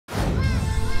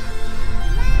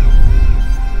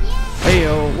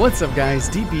What's up guys,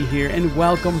 DP here and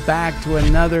welcome back to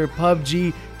another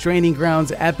PUBG Training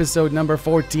Grounds episode number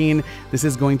 14. This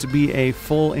is going to be a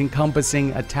full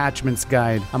encompassing attachments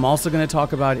guide. I'm also going to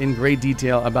talk about in great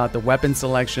detail about the weapon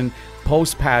selection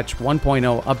post-patch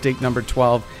 1.0 update number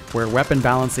 12, where weapon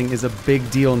balancing is a big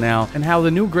deal now, and how the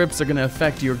new grips are going to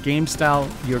affect your game style,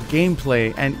 your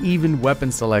gameplay, and even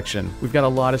weapon selection. We've got a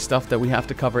lot of stuff that we have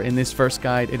to cover in this first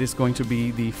guide. It is going to be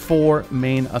the 4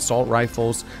 main assault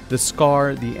rifles, the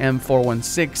ScarL, the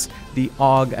M416, the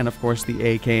AUG, and of course the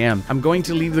AKM. I'm going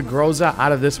to leave the Groza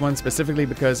out of this one specifically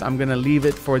because I'm going to leave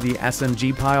it for the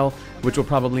SMG pile, which will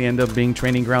probably end up being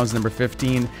Training Grounds number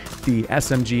 15, the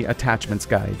SMG attachments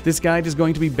guide. This guide is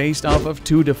going to be based off of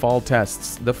 2 default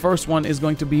tests. The first one is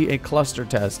going to be a cluster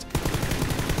test.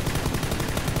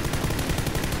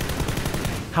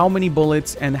 How many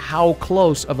bullets and how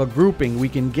close of a grouping we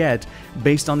can get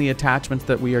based on the attachments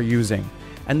that we are using.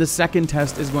 And the second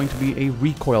test is going to be a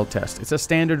recoil test. It's a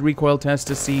standard recoil test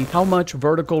to see how much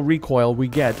vertical recoil we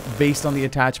get based on the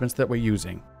attachments that we're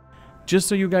using. Just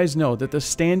so you guys know that the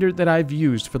standard that I've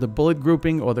used for the bullet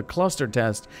grouping or the cluster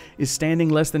test is standing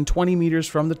less than 20 meters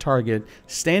from the target,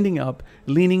 standing up,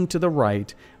 leaning to the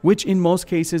right, which in most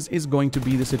cases is going to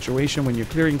be the situation when you're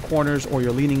clearing corners or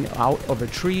you're leaning out of a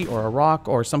tree or a rock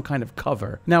or some kind of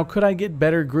cover. Now, could I get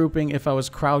better grouping if I was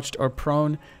crouched or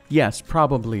prone? Yes,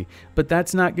 probably, but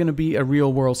that's not going to be a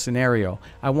real world scenario.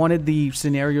 I wanted the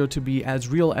scenario to be as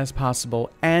real as possible,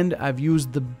 and I've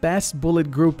used the best bullet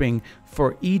grouping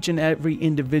for each and every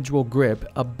individual grip,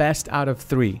 a best out of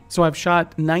 3. So I've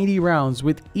shot 90 rounds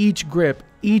with each grip,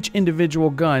 each individual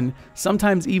gun,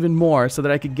 sometimes even more, so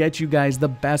that I could get you guys the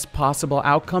best possible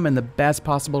outcome and the best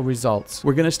possible results.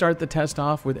 We're going to start the test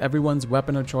off with everyone's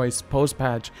weapon of choice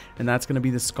post-patch, and that's going to be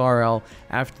the ScarL.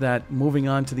 After that, moving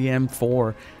on to the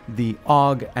M4, the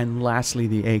AUG, and lastly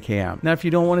the AKM. Now, if you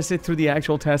don't want to sit through the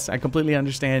actual tests, I completely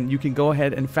understand. You can go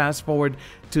ahead and fast forward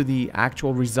to the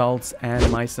actual results and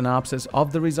my synopsis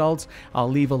of the results. I'll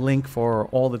leave a link for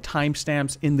all the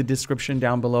timestamps in the description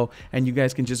down below, and you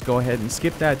guys can just go ahead and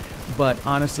skip that. But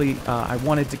honestly, I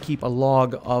wanted to keep a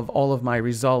log of all of my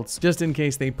results just in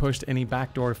case they pushed any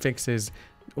backdoor fixes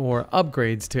or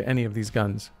upgrades to any of these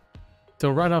guns. So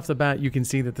right off the bat, you can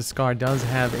see that the ScarL does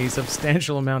have a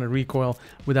substantial amount of recoil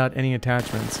without any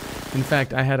attachments. In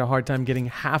fact, I had a hard time getting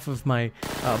half of my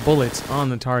bullets on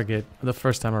the target the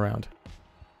first time around.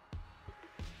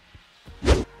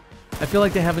 I feel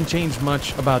like they haven't changed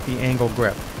much about the angle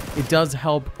grip. It does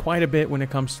help quite a bit when it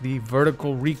comes to the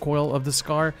vertical recoil of the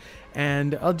ScarL,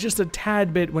 and just a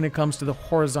tad bit when it comes to the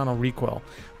horizontal recoil.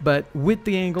 But with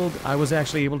the angled, I was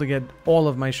actually able to get all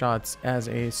of my shots as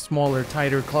a smaller,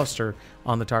 tighter cluster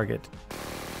on the target.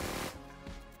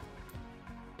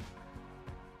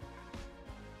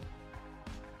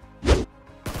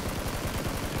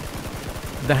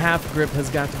 The half grip has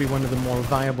got to be one of the more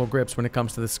viable grips when it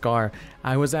comes to the ScarL.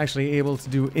 I was actually able to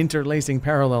do interlacing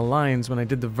parallel lines when I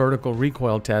did the vertical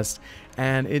recoil test,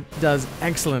 and it does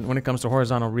excellent when it comes to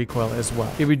horizontal recoil as well.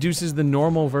 It reduces the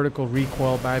normal vertical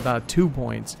recoil by about 2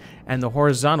 points and the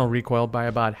horizontal recoil by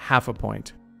about half a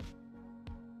point.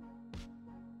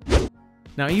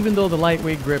 Now, even though the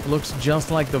lightweight grip looks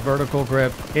just like the vertical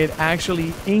grip, it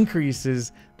actually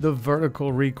increases the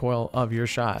vertical recoil of your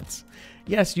shots.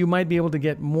 Yes, you might be able to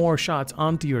get more shots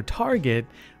onto your target,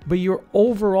 but your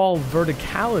overall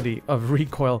verticality of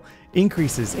recoil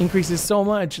increases so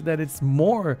much that it's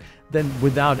more than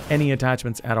without any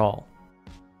attachments at all.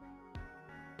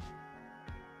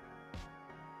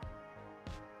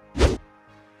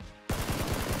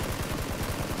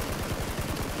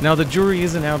 Now, the jury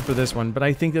isn't out for this one, but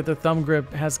I think that the thumb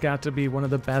grip has got to be one of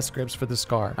the best grips for the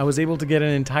ScarL. I was able to get an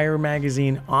entire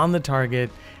magazine on the target,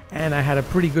 and I had a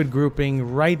pretty good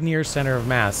grouping right near center of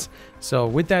mass. So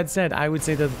with that said, I would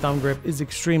say that the thumb grip is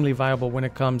extremely viable when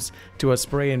it comes to a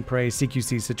spray and pray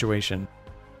CQC situation.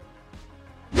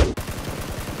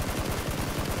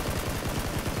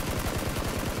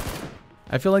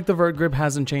 I feel like the vert grip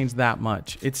hasn't changed that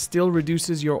much. It still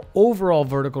reduces your overall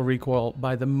vertical recoil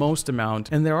by the most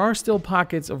amount, and there are still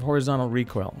pockets of horizontal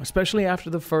recoil, especially after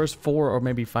the first 4 or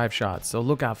maybe 5 shots, so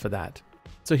look out for that.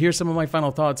 So here's some of my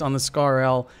final thoughts on the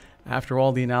ScarL. After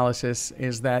all the analysis,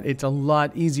 is that it's a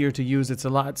lot easier to use. It's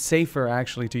a lot safer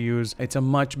actually to use. It's a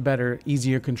much better,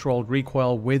 easier controlled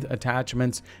recoil with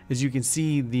attachments. As you can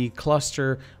see, the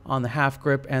cluster on the half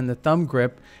grip and the thumb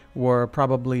grip were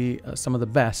probably some of the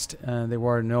best. There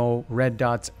were no red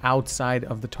dots outside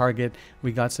of the target.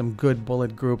 We got some good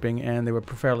bullet grouping and they were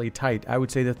fairly tight. I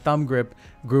would say the thumb grip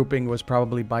grouping was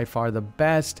probably by far the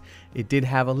best. It did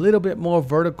have a little bit more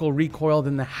vertical recoil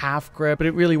than the half grip, but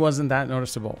it really wasn't that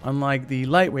noticeable. Unlike the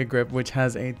lightweight grip, which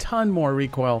has a ton more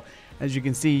recoil. As you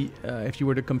can see, if you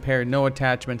were to compare no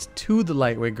attachments to the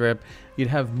lightweight grip, you'd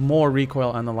have more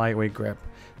recoil on the lightweight grip.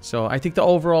 So I think the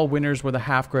overall winners were the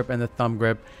half grip and the thumb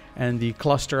grip, and the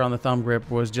cluster on the thumb grip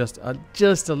was just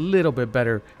a little bit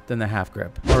better than the half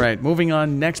grip. All right, moving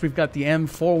on. Next, we've got the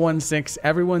M416,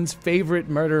 everyone's favorite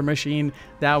murder machine.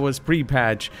 That was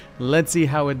pre-patch. Let's see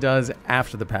how it does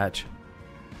after the patch.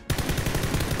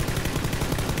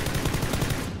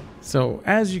 So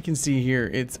as you can see here,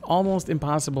 it's almost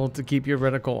impossible to keep your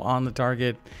reticle on the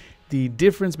target. The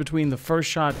difference between the first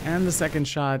shot and the second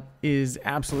shot is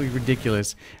absolutely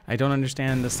ridiculous. I don't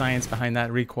understand the science behind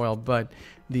that recoil, but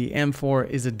the M4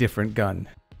 is a different gun.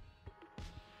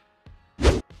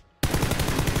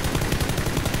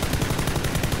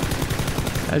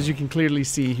 As you can clearly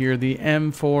see here, the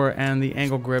M4 and the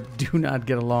angle grip do not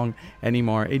get along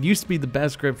anymore. It used to be the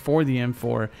best grip for the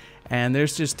M4, and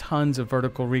there's just tons of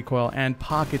vertical recoil and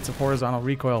pockets of horizontal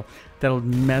recoil that'll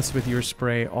mess with your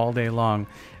spray all day long.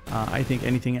 I think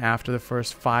anything after the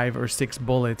first 5 or 6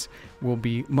 bullets will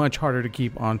be much harder to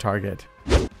keep on target.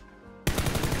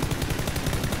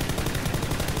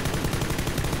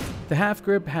 The half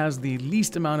grip has the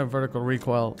least amount of vertical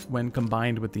recoil when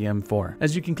combined with the M4.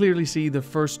 As you can clearly see, the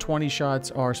first 20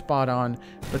 shots are spot on,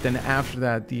 but then after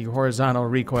that, the horizontal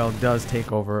recoil does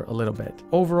take over a little bit.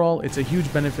 Overall, it's a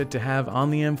huge benefit to have on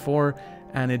the M4,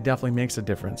 and it definitely makes a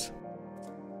difference.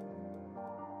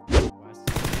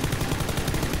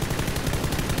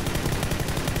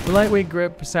 The lightweight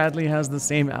grip sadly has the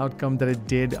same outcome that it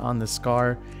did on the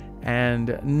ScarL,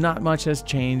 and not much has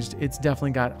changed. It's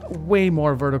definitely got way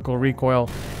more vertical recoil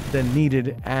than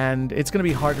needed, and it's going to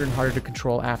be harder and harder to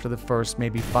control after the first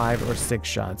maybe 5 or 6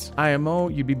 shots. IMO,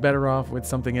 you'd be better off with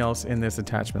something else in this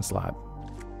attachment slot.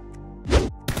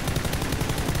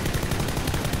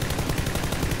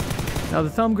 Now the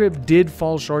thumb grip did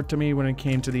fall short to me when it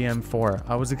came to the M4.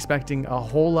 I was expecting a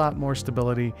whole lot more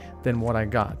stability than what I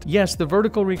got. Yes, the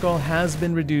vertical recoil has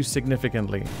been reduced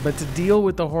significantly, but to deal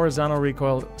with the horizontal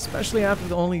recoil, especially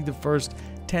after only the first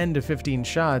 10 to 15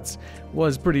 shots,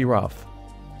 was pretty rough.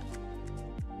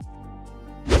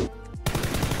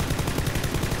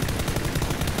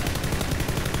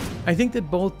 I think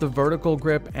that both the vertical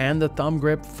grip and the thumb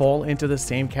grip fall into the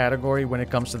same category when it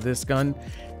comes to this gun.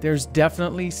 There's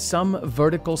definitely some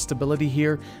vertical stability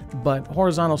here, but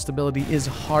horizontal stability is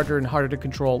harder and harder to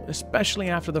control, especially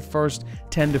after the first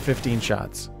 10 to 15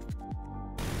 shots.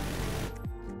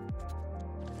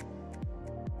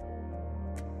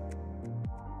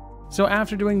 So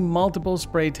after doing multiple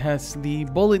spray tests, the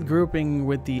bullet grouping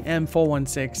with the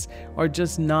M416 are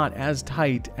just not as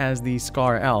tight as the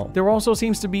ScarL. There also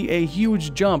seems to be a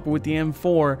huge jump with the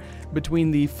M4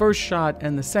 between the first shot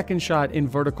and the second shot in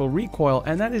vertical recoil,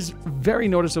 and that is very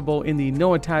noticeable in the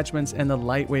no attachments and the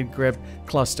lightweight grip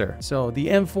cluster. So the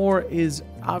M4 is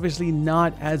obviously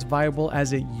not as viable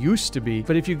as it used to be,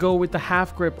 but if you go with the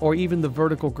half grip or even the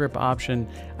vertical grip option,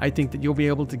 I think that you'll be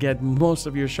able to get most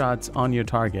of your shots on your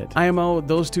target. IMO,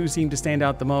 those two seem to stand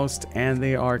out the most, and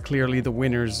they are clearly the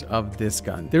winners of this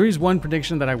gun. There is one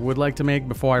prediction that I would like to make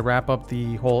before I wrap up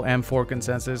the whole M4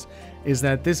 consensus, is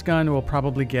that this gun will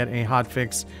probably get a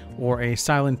hotfix or a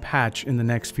silent patch in the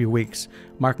next few weeks.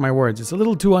 Mark my words, it's a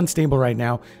little too unstable right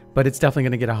now, but it's definitely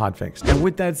going to get a hotfix. And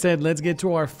with that said, let's get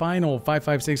to our final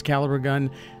 5.56 caliber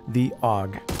gun, the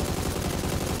AUG.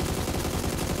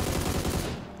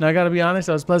 Now I gotta be honest,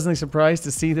 I was pleasantly surprised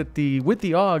to see that with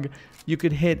the AUG, you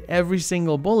could hit every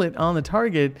single bullet on the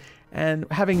target, and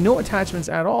having no attachments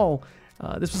at all,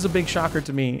 this was a big shocker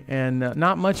to me, and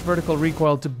not much vertical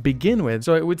recoil to begin with.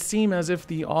 So it would seem as if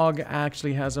the AUG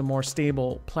actually has a more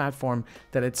stable platform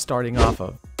that it's starting off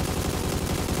of.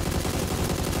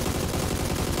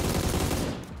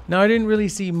 Now I didn't really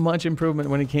see much improvement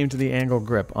when it came to the angle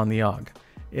grip on the AUG.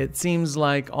 It seems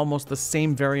like almost the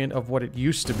same variant of what it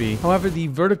used to be. However, the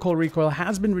vertical recoil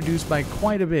has been reduced by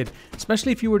quite a bit,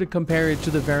 especially if you were to compare it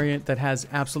to the variant that has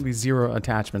absolutely zero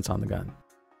attachments on the gun.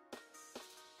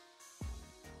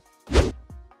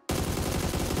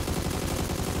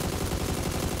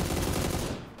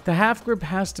 The half grip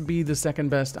has to be the second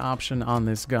best option on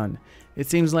this gun. It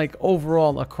seems like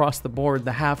overall across the board,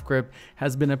 the half grip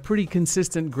has been a pretty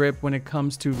consistent grip when it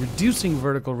comes to reducing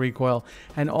vertical recoil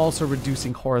and also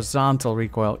reducing horizontal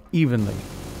recoil evenly.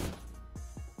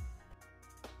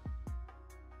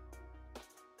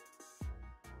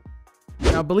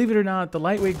 Now Now, believe it or not, the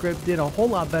lightweight grip did a whole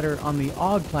lot better on the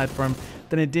AUG platform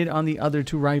than it did on the other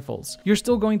two rifles. You're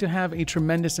still going to have a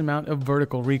tremendous amount of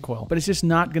vertical recoil, but it's just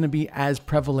not going to be as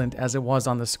prevalent as it was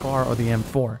on the ScarL or the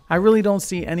M4. I really don't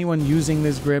see anyone using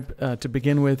this grip to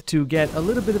begin with to get a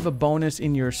little bit of a bonus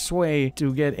in your sway.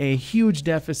 To get a huge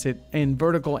deficit in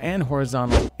vertical and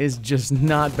horizontal is just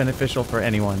not beneficial for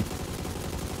anyone.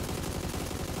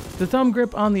 The thumb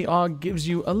grip on the AUG gives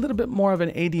you a little bit more of an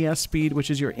ADS speed,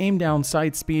 which is your aim down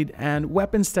sight speed, and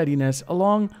weapon steadiness,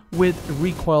 along with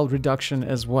recoil reduction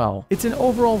as well. It's an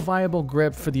overall viable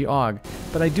grip for the AUG,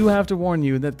 but I do have to warn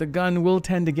you that the gun will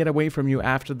tend to get away from you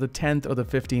after the 10th or the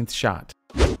 15th shot.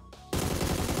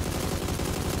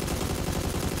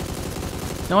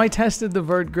 Now, I tested the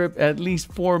vert grip at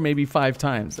least 4, maybe 5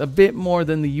 times, a bit more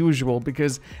than the usual,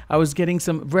 because I was getting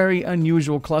some very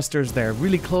unusual clusters there,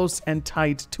 really close and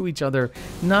tight to each other,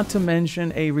 not to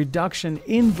mention a reduction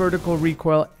in vertical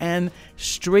recoil and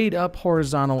straight up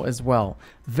horizontal as well.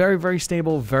 Very, very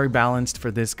stable, very balanced for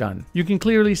this gun. You can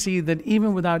clearly see that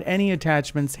even without any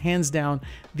attachments, hands down,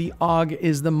 the AUG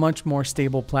is the much more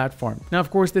stable platform. Now,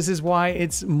 of course, this is why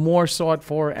it's more sought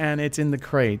for and it's in the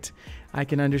crate. I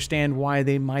can understand why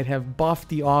they might have buffed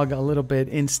the AUG a little bit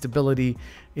in stability.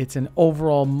 It's an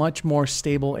overall much more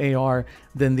stable AR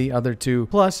than the other two.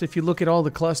 Plus, if you look at all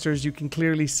the clusters, you can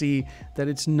clearly see that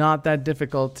it's not that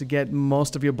difficult to get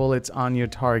most of your bullets on your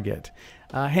target.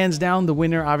 Hands down, the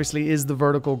winner obviously is the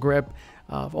vertical grip,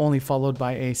 only followed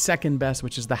by a second best,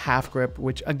 which is the half grip,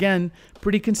 which again,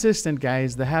 pretty consistent,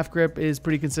 guys. The half grip is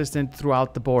pretty consistent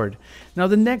throughout the board. Now,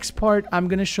 the next part, I'm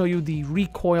going to show you the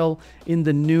recoil in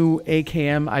the new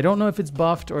AKM. I don't know if it's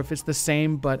buffed or if it's the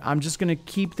same, but I'm just going to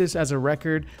keep this as a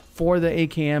record for the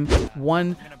AKM.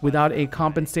 One without a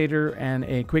compensator and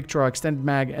a quick draw extended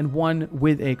mag, and one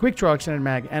with a quick draw extended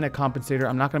mag and a compensator.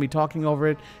 I'm not going to be talking over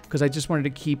it because I just wanted to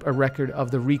keep a record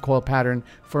of the recoil pattern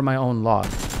for my own log.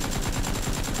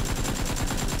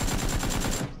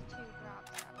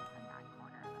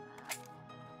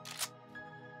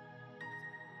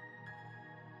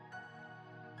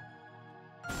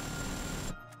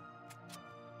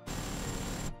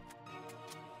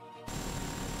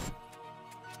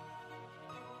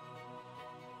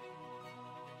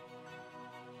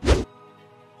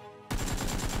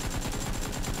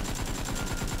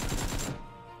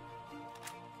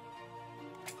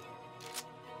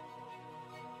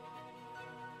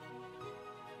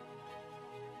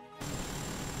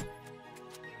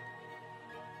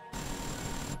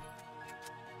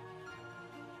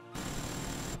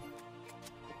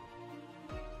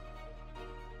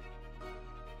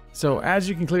 So as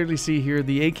you can clearly see here,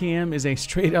 the AKM is a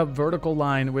straight up vertical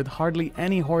line with hardly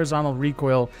any horizontal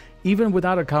recoil, even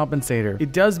without a compensator.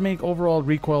 It does make overall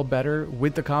recoil better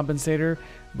with the compensator,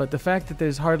 but the fact that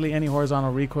there's hardly any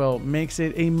horizontal recoil makes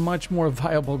it a much more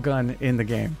viable gun in the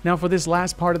game. Now, for this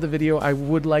last part of the video, I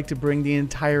would like to bring the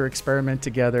entire experiment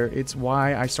together. It's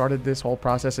why I started this whole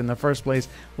process in the first place,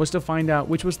 was to find out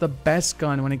which was the best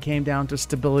gun when it came down to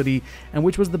stability, and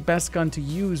which was the best gun to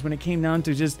use when it came down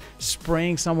to just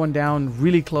spraying someone down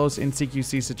really close in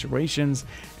CQC situations.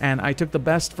 And I took the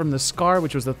best from the ScarL,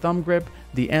 which was the thumb grip,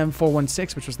 the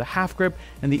M416, which was the half grip,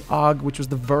 and the AUG, which was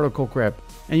the vertical grip.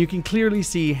 And you can clearly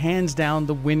see, hands down,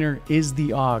 the winner is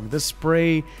the AUG. The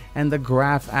spray and the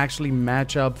graph actually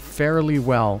match up fairly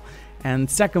well. And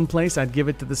second place, I'd give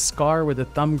it to the ScarL with the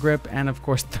thumb grip. And of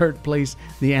course, third place,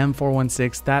 the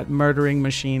M416. That murdering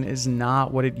machine is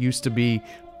not what it used to be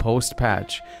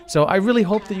post-patch. So I really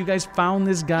hope that you guys found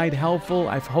this guide helpful.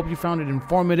 I hope you found it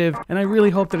informative, and I really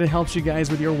hope that it helps you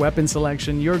guys with your weapon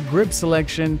selection, your grip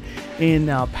selection in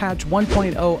patch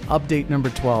 1.0 update number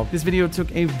 12. This video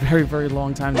took a very, very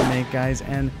long time to make, guys,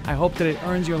 and I hope that it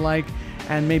earns your like,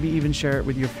 and maybe even share it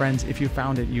with your friends if you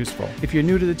found it useful. If you're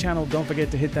new to the channel, don't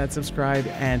forget to hit that subscribe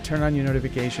and turn on your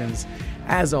notifications.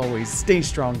 As always, stay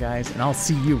strong, guys, and I'll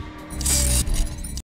see you